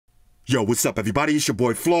Yo, what's up everybody? It's your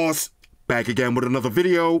boy Floss, back again with another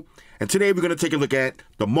video. And today we're going to take a look at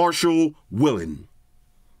the Marshall Willen.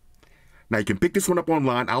 Now you can pick this one up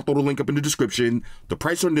online. I'll throw the link up in the description. The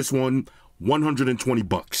price on this one, 120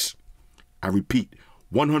 bucks. I repeat,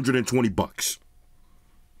 120 bucks.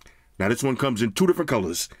 Now this one comes in two different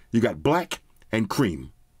colors. You got black and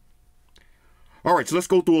cream. Alright, so let's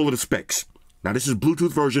go through all of the specs. Now this is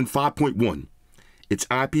Bluetooth version 5.1. It's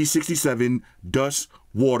IP67, dust,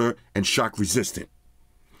 water, and shock resistant.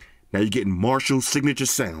 Now you're getting Marshall signature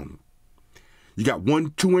sound. You got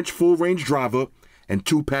one 2-inch full range driver and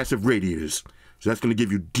two passive radiators. So that's going to give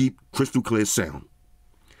you deep, crystal clear sound.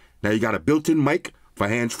 Now you got a built-in mic for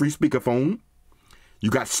hands-free speakerphone. You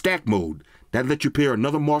got stack mode. That lets you pair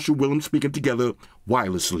another Marshall Willen speaker together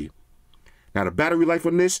wirelessly. Now the battery life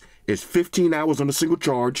on this is 15 hours on a single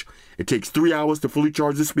charge. It takes 3 hours to fully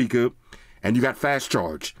charge the speaker. And you got fast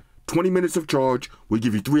charge. 20 minutes of charge will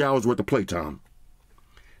give you 3 hours worth of playtime.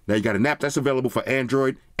 Now you got an app that's available for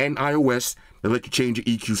Android and iOS that lets you change your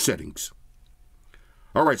EQ settings.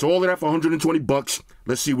 Alright, so all of that for 120 bucks.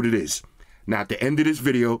 Let's see what it is. Now at the end of this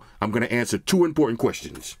video, I'm going to answer two important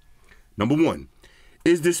questions. Number one,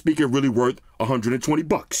 is this speaker really worth 120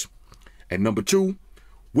 bucks? And number two,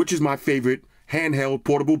 which is my favorite handheld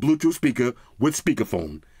portable Bluetooth speaker with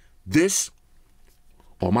speakerphone? This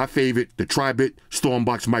or my favorite, the Tribit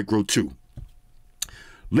Stormbox Micro 2.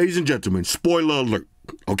 Ladies and gentlemen, spoiler alert,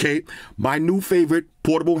 okay? My new favorite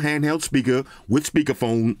portable handheld speaker with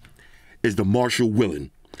speakerphone is the Marshall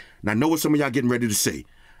Willen. Now I know what some of y'all getting ready to say.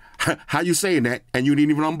 How you saying that and you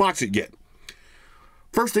didn't even unbox it yet?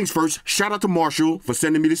 First things first, shout out to Marshall for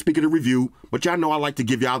sending me the speaker to review, but y'all know I like to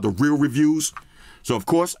give y'all the real reviews. So of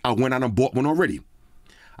course, I went out and bought one already.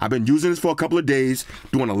 I've been using this for a couple of days,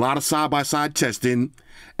 doing a lot of side-by-side testing,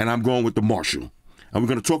 and I'm going with the Marshall. And we're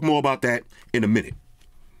going to talk more about that in a minute.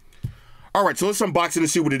 All right, so let's unbox it and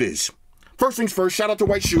see what it is. First things first, shout out to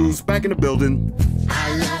White Shoes, back in the building.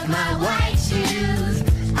 I love my white shoes.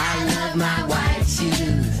 I love my white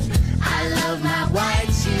shoes. I love my white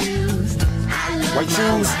shoes. I love White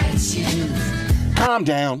my shoes. white shoes. Calm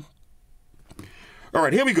down. All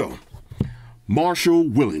right, here we go. Marshall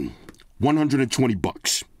Willen, 120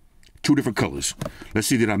 bucks. Two different colors. Let's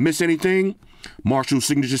see, did I miss anything? Marshall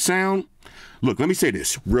signature sound. Look, let me say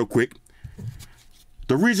this real quick.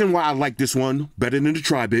 The reason why I like this one better than the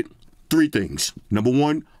Tribit, three things. Number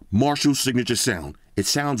one, Marshall signature sound. It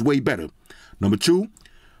sounds way better. Number two,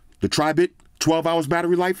 the Tribit, 12 hours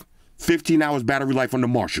battery life, 15 hours battery life on the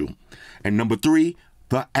Marshall. And number three,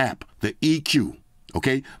 the app, the EQ.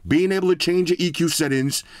 Okay? Being able to change your EQ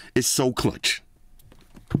settings is so clutch.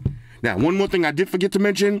 Now, one more thing I did forget to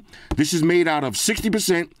mention, this is made out of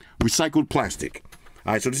 60% recycled plastic.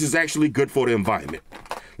 All right, so this is actually good for the environment.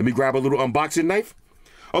 Let me grab a little unboxing knife.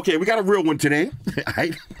 Okay, we got a real one today. All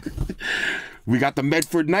right. We got the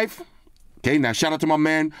Medford knife. Okay, now shout out to my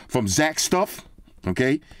man from Zach Stuff.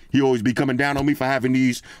 Okay, he always be coming down on me for having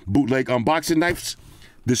these bootleg unboxing knives.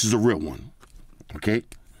 This is a real one. Okay.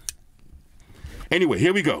 Anyway,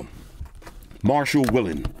 here we go. Marshall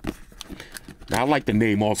Willen. I like the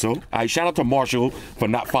name also. I shout out to Marshall for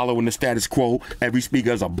not following the status quo. Every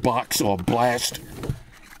speaker is a box or a blast.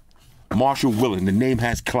 Marshall Willen, the name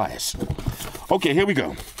has class. Okay, here we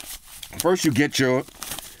go. First you get your,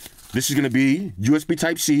 this is gonna be USB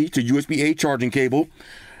Type-C to USB-A charging cable.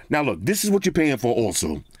 Now look, this is what you're paying for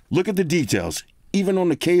also. Look at the details. Even on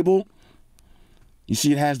the cable, you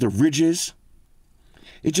see it has the ridges.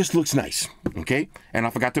 It just looks nice, okay? And I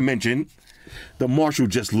forgot to mention, the Marshall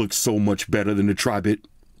just looks so much better than the Tribit.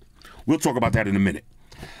 We'll talk about that in a minute.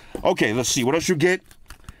 Okay, let's see. What else you get?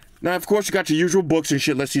 Now, of course, you got your usual books and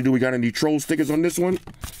shit. Let's see, do we got any troll stickers on this one?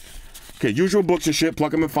 Okay, usual books and shit.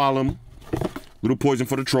 Plug them and file them. Little poison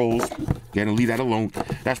for the trolls. Gonna leave that alone.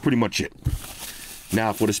 That's pretty much it.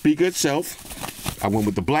 Now, for the speaker itself, I went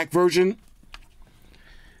with the black version.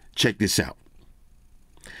 Check this out.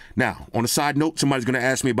 Now, on a side note, somebody's going to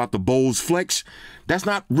ask me about the Bose Flex. That's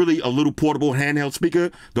not really a little portable handheld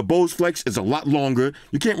speaker. The Bose Flex is a lot longer.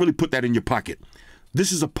 You can't really put that in your pocket.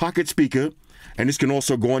 This is a pocket speaker, and this can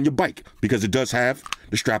also go on your bike because it does have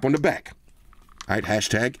the strap on the back. All right,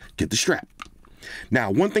 hashtag get the strap.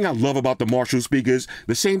 Now, one thing I love about the Marshall speakers,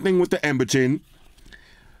 the same thing with the Emberton,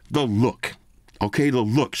 the look. Okay, the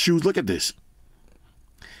look. Shoes, look at this.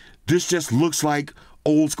 This just looks like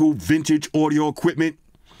old school vintage audio equipment.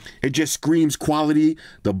 It just screams quality.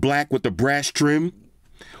 The black with the brass trim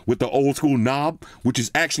with the old school knob, which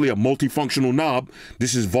is actually a multifunctional knob.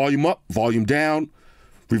 This is volume up, volume down,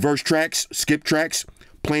 reverse tracks, skip tracks,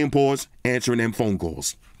 play and pause, answering them phone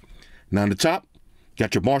calls. Now on the top,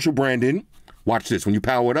 got your Marshall branding. Watch this. When you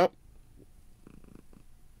power it up,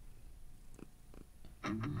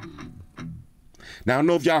 Now, I don't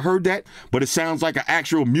know if y'all heard that, but it sounds like an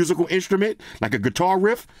actual musical instrument, like a guitar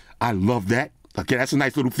riff. I love that. Okay, that's a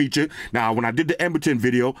nice little feature. Now, when I did the Emberton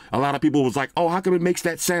video, a lot of people was like, oh, how come it makes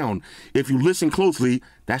that sound? If you listen closely,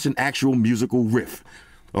 that's an actual musical riff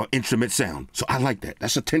or instrument sound. So I like that.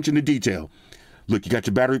 That's attention to detail. Look, you got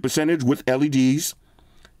your battery percentage with LEDs.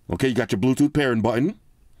 Okay, you got your Bluetooth pairing button.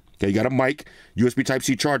 Okay, you got a mic, USB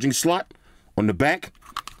Type-C charging slot on the back.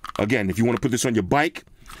 Again, if you want to put this on your bike,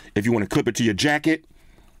 if you want to clip it to your jacket,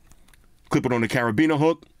 clip it on the carabiner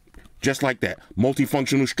hook, just like that.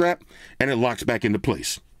 Multifunctional strap, and it locks back into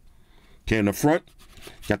place. Okay, in the front,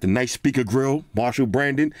 got the nice speaker grill, Marshall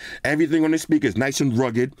branding. Everything on this speaker is nice and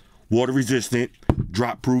rugged, water resistant,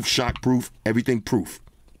 drop proof, shock proof, everything proof.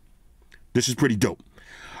 This is pretty dope.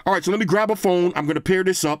 All right, so let me grab a phone. I'm going to pair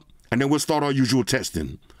this up, and then we'll start our usual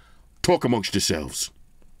testing. Talk amongst yourselves.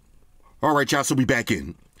 All right, y'all, so we back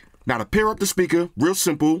in. Now, to pair up the speaker, real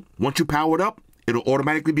simple. Once you power it up, it'll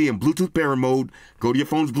automatically be in Bluetooth pairing mode. Go to your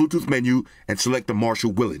phone's Bluetooth menu and select the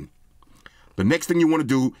Marshall Willen. The next thing you want to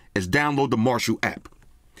do is download the Marshall app.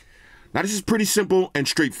 Now, this is pretty simple and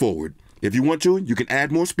straightforward. If you want to, you can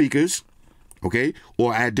add more speakers, okay,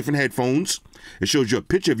 or add different headphones. It shows you a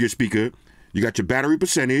picture of your speaker. You got your battery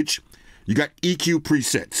percentage. You got EQ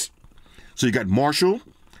presets. So you got Marshall,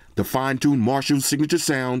 the fine-tuned Marshall signature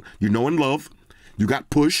sound you know and love. You got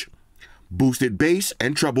push, boosted bass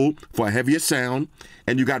and treble for a heavier sound,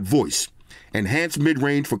 and you got voice, enhanced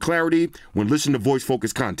mid-range for clarity when listening to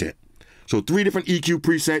voice-focused content. So 3 different EQ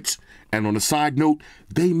presets, and on a side note,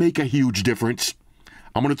 they make a huge difference.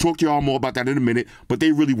 I'm going to talk to y'all more about that in a minute, but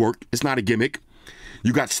they really work. It's not a gimmick.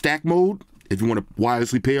 You got stack mode, if you want to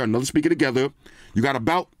wirelessly pair another speaker together. You got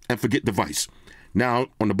about and forget device. Now,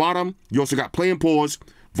 on the bottom, you also got play and pause,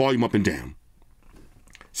 volume up and down.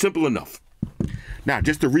 Simple enough. Now,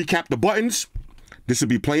 just to recap the buttons, this would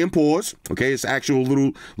be play and pause. Okay, it's actual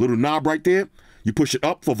little knob right there. You push it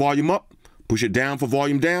up for volume up, push it down for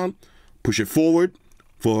volume down, push it forward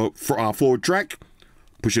for forward track,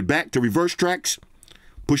 push it back to reverse tracks,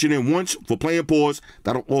 push it in once for play and pause.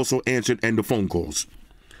 That'll also answer and end the phone calls.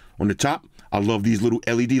 On the top, I love these little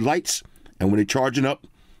LED lights, and when they're charging up,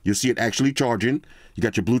 you'll see it actually charging. You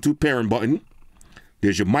got your Bluetooth pairing button.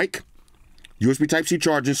 There's your mic, USB Type-C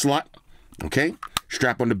charging slot. Okay,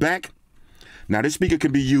 strap on the back. Now, this speaker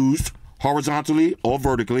can be used horizontally or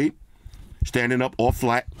vertically, standing up or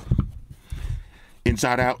flat,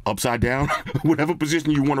 inside out, upside down, whatever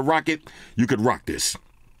position you want to rock it, you could rock this.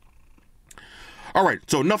 All right,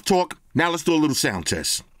 so enough talk. Now let's do a little sound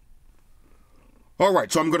test. All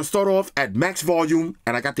right, so I'm going to start off at max volume,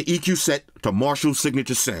 and I got the EQ set to Marshall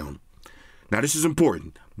signature sound. Now, this is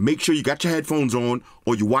important. Make sure you got your headphones on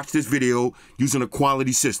or you watch this video using a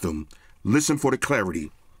quality system. Listen for the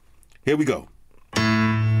clarity. Here we go.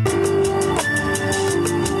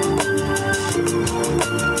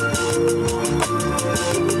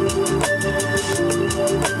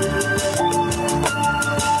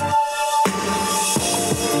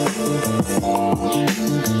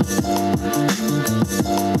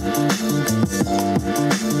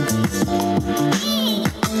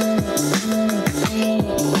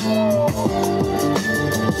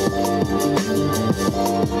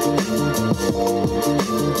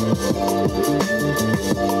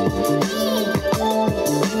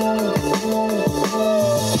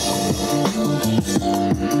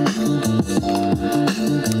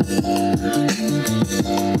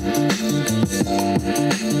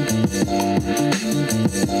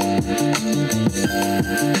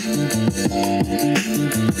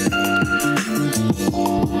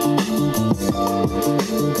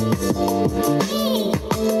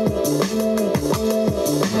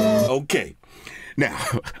 Okay, now,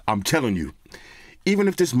 I'm telling you, even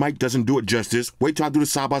if this mic doesn't do it justice, wait till I do the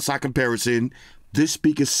side-by-side comparison. This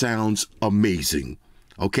speaker sounds amazing.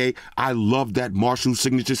 Okay, I love that Marshall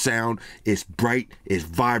signature sound. It's bright, it's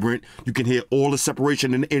vibrant. You can hear all the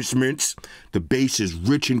separation in the instruments. The bass is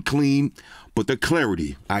rich and clean, but the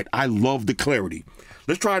clarity, I love the clarity.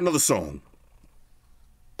 Let's try another song.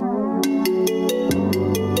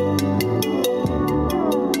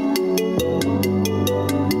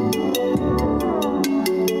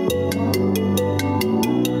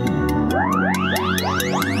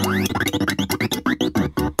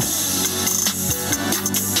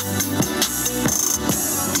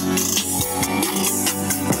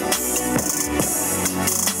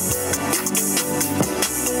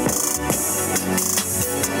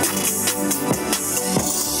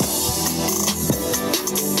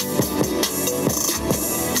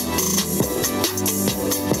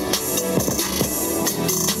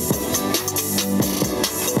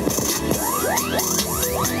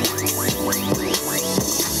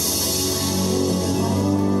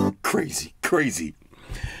 crazy.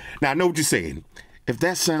 Now, I know what you're saying. If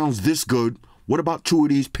that sounds this good, what about two of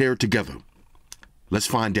these paired together? Let's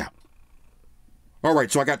find out. All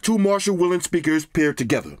right, so I got two Marshall Willen speakers paired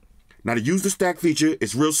together. Now, to use the stack feature,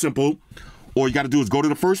 it's real simple. All you got to do is go to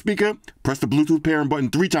the first speaker, press the Bluetooth pairing button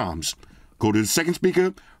 3 times. Go to the second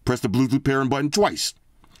speaker, press the Bluetooth pairing button twice.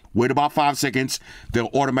 Wait about 5 seconds. They'll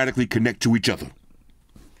automatically connect to each other.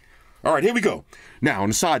 All right, here we go. Now, on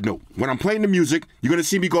a side note, when I'm playing the music, you're going to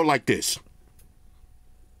see me go like this.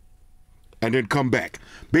 And then come back.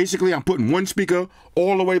 Basically, I'm putting one speaker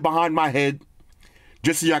all the way behind my head,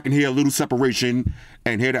 just so y'all can hear a little separation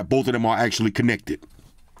and hear that both of them are actually connected.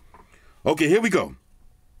 Okay, here we go.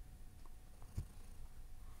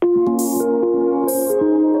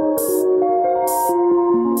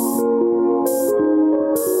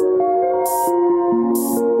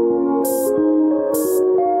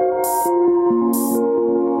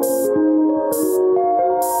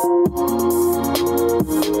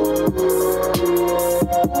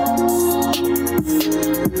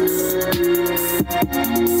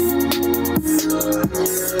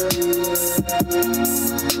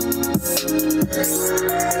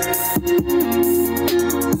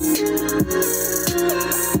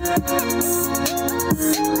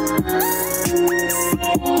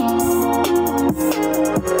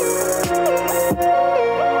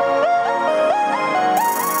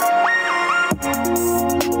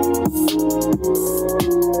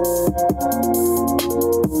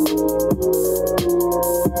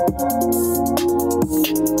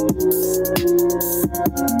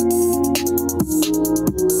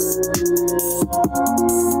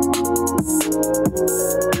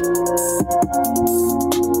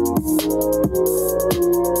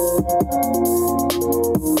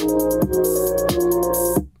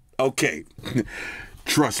 Okay,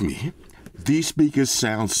 trust me, these speakers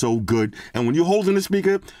sound so good. And when you're holding the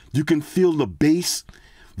speaker, you can feel the bass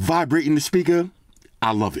vibrating the speaker.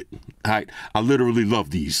 I love it. All right, I literally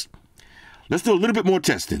love these. Let's do a little bit more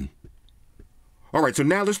testing. All right, so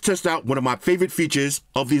now let's test out one of my favorite features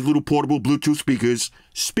of these little portable Bluetooth speakers,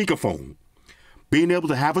 speakerphone. Being able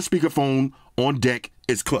to have a speakerphone on deck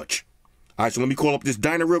is clutch. All right, so let me call up this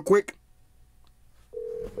diner real quick.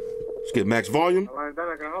 Let's get max volume. Hello,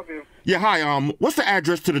 Diner, can I help you? Yeah, hi. What's the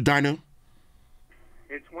address to the diner?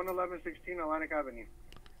 It's 11116 Atlantic Avenue.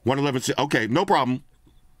 111. Okay, no problem.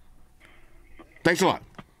 Thanks a lot.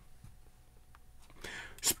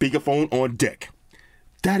 Speakerphone on deck.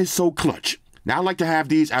 That is so clutch. Now, I like to have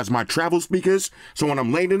these as my travel speakers, so when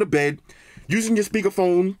I'm laying in the bed, using your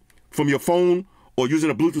speakerphone from your phone or using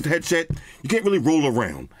a Bluetooth headset, you can't really roll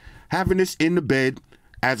around. Having this in the bed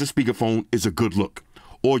as a speakerphone is a good look.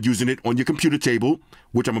 Or using it on your computer table,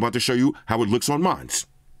 which I'm about to show you how it looks on mine.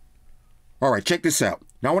 All right, check this out.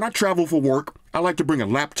 Now, when I travel for work, I like to bring a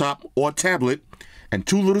laptop or a tablet and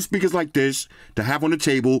two little speakers like this to have on the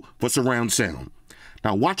table for surround sound.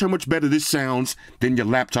 Now, watch how much better this sounds than your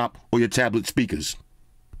laptop or your tablet speakers.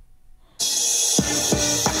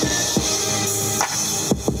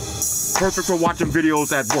 Perfect for watching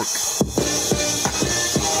videos at work.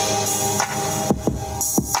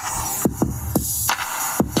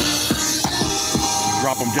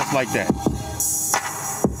 Drop them just like that.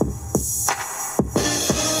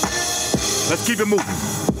 Let's keep it moving.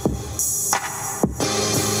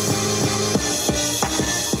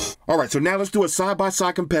 All right, so now let's do a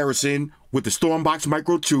side-by-side comparison with the Stormbox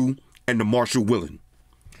Micro 2 and the Marshall Willen.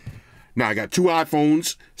 Now, I got two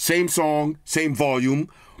iPhones, same song, same volume,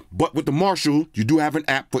 but with the Marshall, you do have an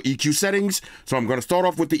app for EQ settings, so I'm going to start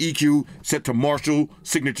off with the EQ set to Marshall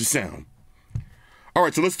Signature Sound. All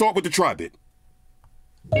right, so let's start with the tri-bit.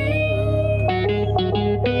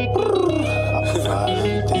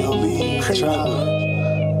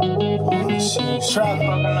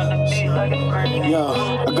 Yo,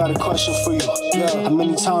 I got a question for you. How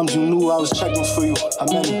many times you knew I was checking for you? How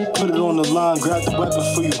many? Put it on the line, grab the weapon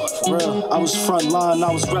for you. For real, I was front line,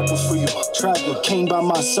 I was repping for you. Trapping, came by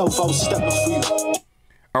myself, I was stepping for you.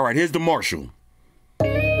 All right, here's the Marshall.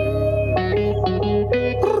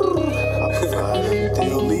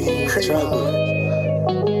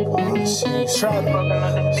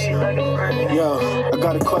 Yo, I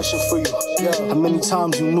got a question for you. How many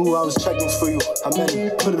times you knew I was checking for you? How many?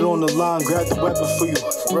 Put it on the line, grab the weapon for you.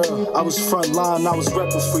 For real, I was front line, I was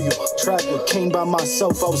repping for you. Trapping, came by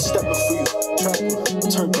myself, I was stepping for you.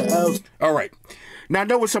 Trapping, turned the L. All right, now I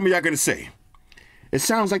know what some of y'all gonna say. It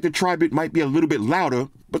sounds like the tri-bit might be a little bit louder,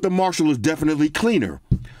 but the Marshall is definitely cleaner.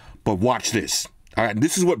 But watch this. All right,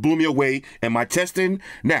 this is what blew me away in my testing.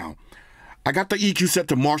 Now, I got the EQ set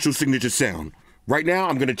to Marshall Signature Sound. Right now,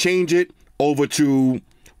 I'm going to change it over to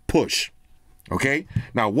push. Okay?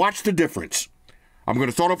 Now watch the difference. I'm going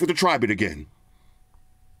to start off with the tri-bit again.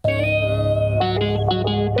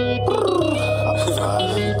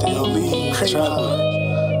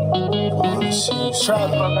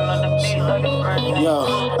 Yo,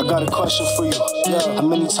 I got a question for you. Yeah, how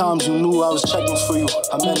many times you knew I was checking for you?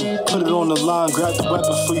 How many? Put it on the line, grab the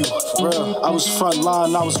weapon for you. For real, I was front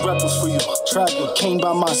line, I was repping for you. Trapping, came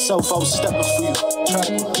by myself, I was stepping for you.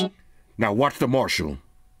 Trapping. Now watch the Marshall.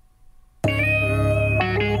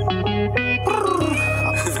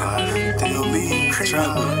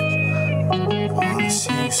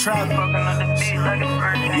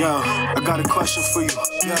 Yo, I got a question for you.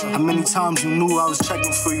 How many times you knew I was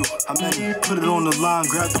checking for you? How many? Put it on the line,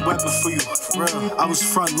 grab the weapon for you. For real, I was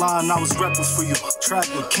front line, I was repping for you.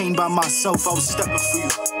 Trapping, came by myself, I was stepping for you.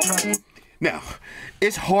 Trapping. Now,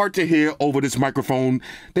 it's hard to hear over this microphone.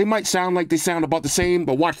 They might sound like they sound about the same,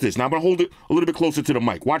 but watch this. Now I'm gonna hold it a little bit closer to the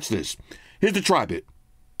mic. Watch this. Here's the tri-bit.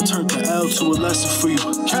 Turn the L to a lesson for you.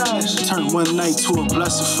 Cash. Turn one night to a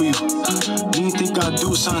blessing for you. Didn't think I'd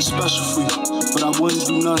do something special for you, but I wouldn't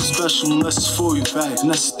do nothing special unless it's for you. And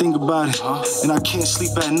that's the thing about it. And I can't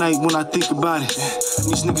sleep at night when I think about it.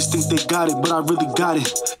 These niggas think they got it, but I really got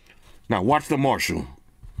it. Now watch the Marshall.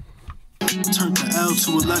 Turn the L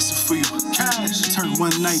to a lesson for you. Cash. Turn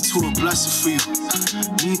one night to a blessing for you.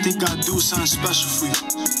 Didn't think I'd do something special for you,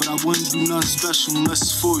 but I wouldn't do nothing special unless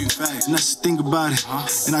it's for you. And that's the thing about it.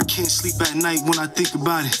 And I can't sleep at night when I think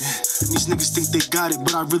about it. These niggas think they got it,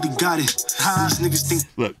 but I really got it. These niggas think.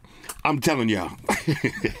 Look, I'm telling y'all.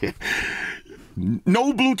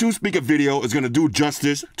 No Bluetooth speaker video is gonna do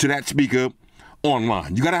justice to that speaker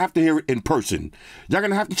online. You gotta have to hear it in person. Y'all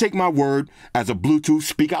gonna have to take my word as a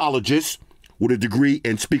Bluetooth speakerologist with a degree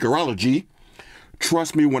in speakerology.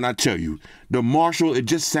 Trust me when I tell you, the Marshall, it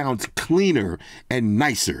just sounds cleaner and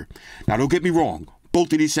nicer. Now don't get me wrong,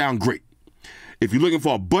 both of these sound great. If you're looking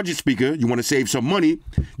for a budget speaker, you want to save some money,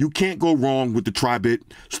 you can't go wrong with the tri-bit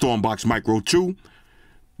Stormbox Micro 2.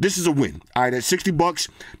 This is a win. All right, at 60 bucks,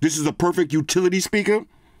 this is a perfect utility speaker.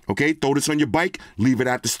 Okay, throw this on your bike, leave it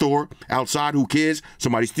at the store, outside, who cares?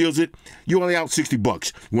 Somebody steals it, you only out 60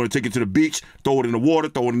 bucks. You want to take it to the beach, throw it in the water,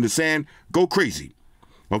 throw it in the sand, go crazy.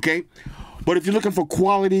 Okay? But if you're looking for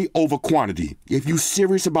quality over quantity, if you're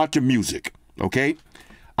serious about your music, okay,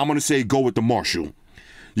 I'm going to say go with the Marshall.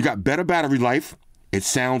 You got better battery life. It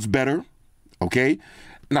sounds better, okay?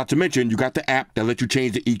 Not to mention, you got the app that lets you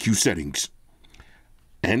change the EQ settings.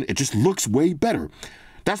 And it just looks way better.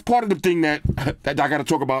 That's part of the thing that I got to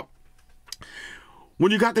talk about.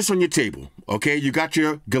 When you got this on your table, okay, you got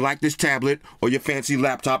your Galactus tablet or your fancy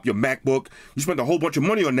laptop, your MacBook, you spent a whole bunch of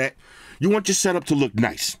money on that, you want your setup to look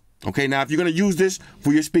nice. Okay, now if you're going to use this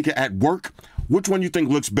for your speaker at work, which one you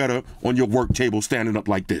think looks better on your work table standing up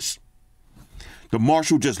like this? The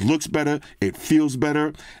Marshall just looks better, it feels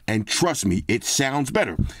better, and trust me, it sounds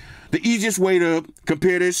better. The easiest way to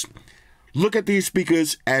compare this, look at these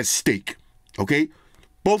speakers as steak, okay?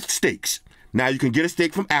 Both steaks. Now you can get a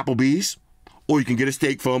steak from Applebee's, or you can get a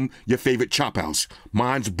steak from your favorite chop house.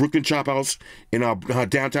 Mine's Brooklyn Chop House in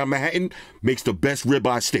downtown Manhattan makes the best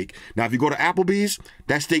ribeye steak. Now, if you go to Applebee's,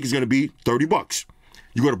 that steak is going to be 30 bucks.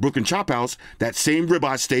 You go to Brooklyn Chop House, that same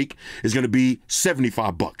ribeye steak is going to be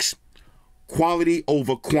 75 bucks. Quality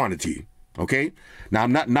over quantity, okay? Now,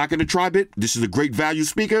 I'm not knocking the tri-bit. This is a great value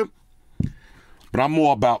speaker, but I'm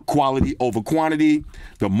more about quality over quantity.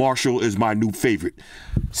 The Marshall is my new favorite.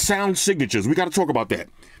 Sound signatures, we got to talk about that.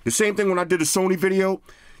 The same thing when I did a Sony video.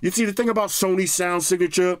 You see, the thing about Sony sound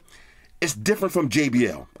signature, it's different from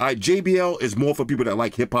JBL. All right, JBL is more for people that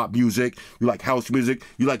like hip-hop music, you like house music,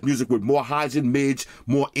 you like music with more highs and mids,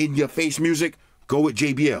 more in-your-face music, go with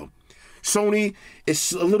JBL. Sony,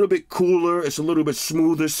 it's a little bit cooler, it's a little bit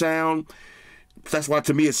smoother sound. That's why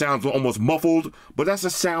to me it sounds almost muffled, but that's a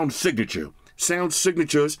sound signature. Sound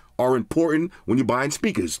signatures are important when you're buying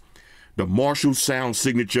speakers. The Marshall sound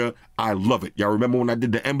signature, I love it. Y'all remember when I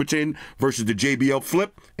did the Emberton versus the JBL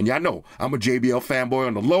Flip? And y'all know, I'm a JBL fanboy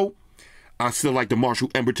on the low. I still like the Marshall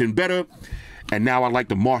Emberton better. And now I like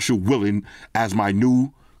the Marshall Willen as my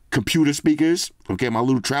new computer speakers. Okay, my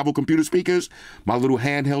little travel computer speakers, my little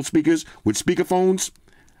handheld speakers with speakerphones.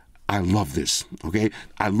 I love this, okay?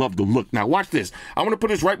 I love the look. Now watch this. I want to put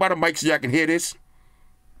this right by the mic so y'all can hear this.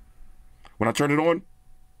 When I turn it on.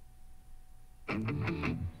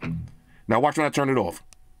 Now watch when I turn it off.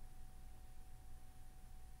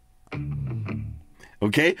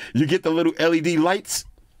 Okay, you get the little LED lights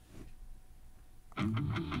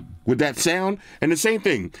with that sound. And the same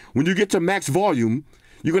thing, when you get to max volume,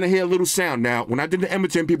 you're going to hear a little sound. Now, when I did the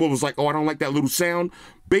Emerton, people was like, oh, I don't like that little sound.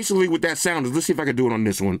 Basically, what that sound is, let's see if I can do it on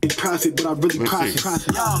this one. Profit, but I really profit.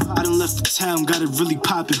 Yo, I done left the town, got it really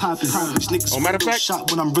poppin'. These niggas matter of fact, shot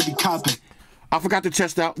when I'm really copping. I forgot to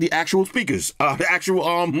test out the actual speakers, the actual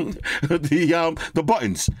the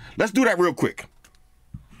buttons. Let's do that real quick.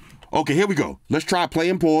 Okay, here we go. Let's try play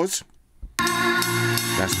and pause.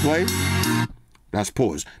 That's play. That's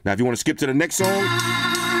pause. Now, if you want to skip to the next song,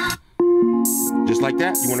 just like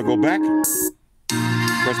that, you want to go back,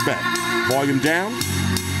 press back. Volume down.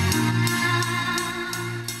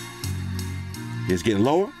 It's getting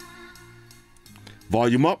lower.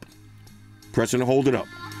 Volume up. Press and hold it up.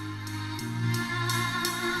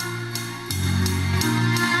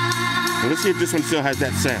 Now, let's see if this one still has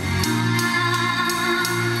that sound.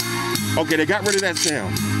 Okay, they got rid of that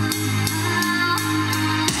sound.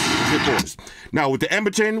 Hit pause. Now, with the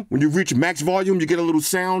Emerton, when you reach max volume, you get a little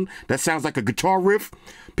sound that sounds like a guitar riff.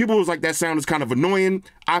 People was like, that sound is kind of annoying.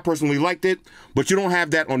 I personally liked it, but you don't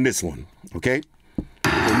have that on this one, okay?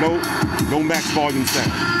 So no max volume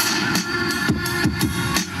sound.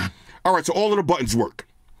 All right, so all of the buttons work.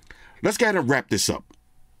 Let's go ahead and wrap this up.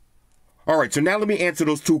 All right, so now let me answer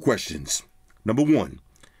those two questions. Number one,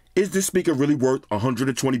 is this speaker really worth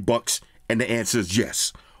 $120? And the answer is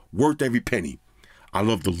yes, worth every penny. I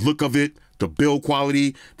love the look of it, the build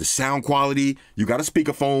quality, the sound quality. You got a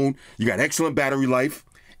speakerphone, you got excellent battery life,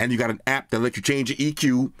 and you got an app that lets you change your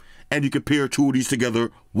EQ, and you can pair two of these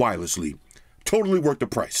together wirelessly. Totally worth the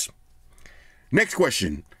price. Next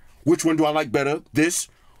question, which one do I like better, this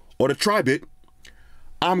or the Tribit?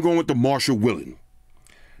 I'm going with the Marshall Willen.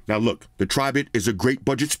 Now look, the Tribit is a great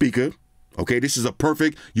budget speaker. Okay, this is a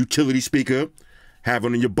perfect utility speaker. Have it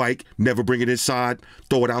on your bike, never bring it inside,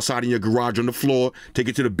 throw it outside in your garage on the floor, take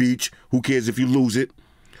it to the beach. Who cares if you lose it?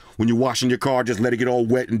 When you're washing your car, just let it get all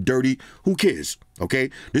wet and dirty. Who cares?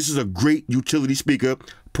 Okay, this is a great utility speaker,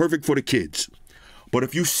 perfect for the kids. But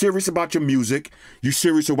if you're serious about your music, you're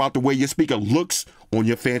serious about the way your speaker looks on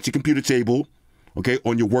your fancy computer table, okay,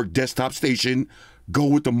 on your work desktop station, go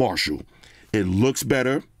with the Marshall. It looks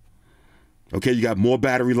better. Okay, you got more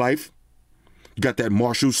battery life. You got that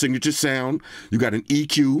Marshall signature sound. You got an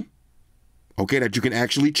EQ, okay, that you can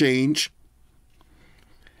actually change.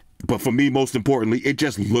 But for me, most importantly, it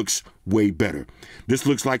just looks way better. This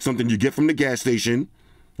looks like something you get from the gas station,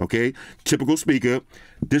 okay? Typical speaker.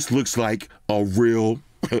 This looks like a real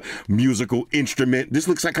musical instrument. This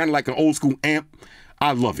looks like kind of like an old school amp.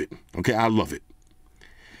 I love it, okay? I love it.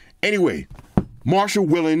 Anyway, Marshall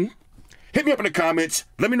Willen. Hit me up in the comments.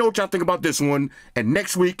 Let me know what y'all think about this one. And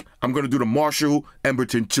next week, I'm going to do the Marshall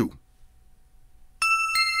Emerton 2.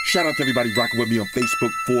 Shout out to everybody rocking with me on Facebook,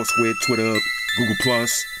 Foursquare, Twitter, Google+.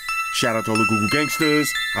 Shout out to all the Google gangsters.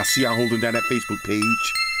 I see y'all holding down that Facebook page.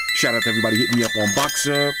 Shout out to everybody hitting me up on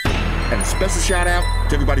Boxer. And a special shout out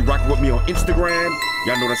to everybody rocking with me on Instagram.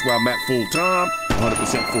 Y'all know that's where I'm at full time,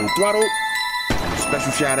 100% full throttle. And a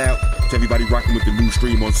special shout out to everybody rocking with the new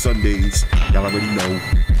stream on Sundays. Y'all already know.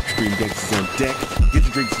 Stream gangsters on deck. Get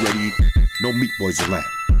your drinks ready. No meat boys allowed.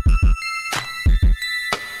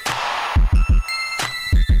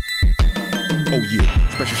 Oh yeah.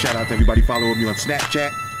 Special shout out to everybody following me on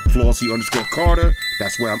Snapchat. Flossy_Carter.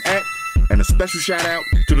 That's where I'm at. And a special shout out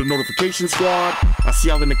to the notification squad. I see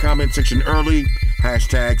y'all in the comment section early.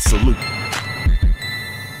 #salute.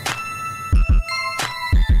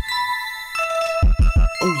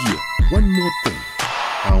 Oh yeah. One more thing.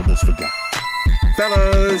 I almost forgot.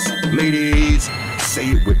 Fellas, ladies, say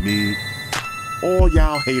it with me. All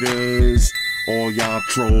y'all haters, all y'all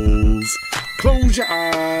trolls, close your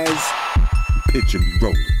eyes, picture me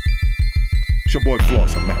rolling. It's your boy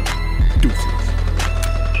Floss, I'm out. Deuces.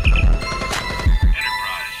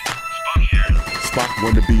 Enterprise, Spock here. Spock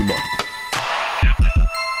won the beam up. Captain,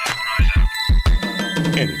 Enterprise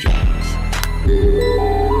out. Energize.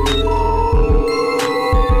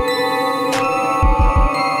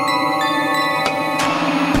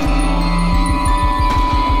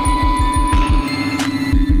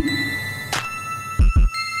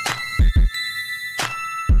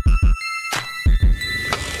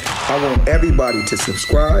 I want everybody to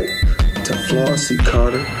subscribe to Flossy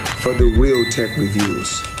Carter for the real tech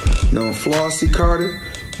reviews. Now, Flossy Carter,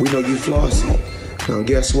 we know you flossy. Now,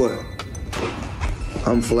 guess what?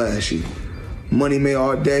 I'm flashy. Money May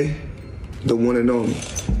all day, the one and only.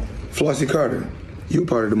 Flossy Carter, you're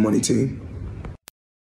part of the money team.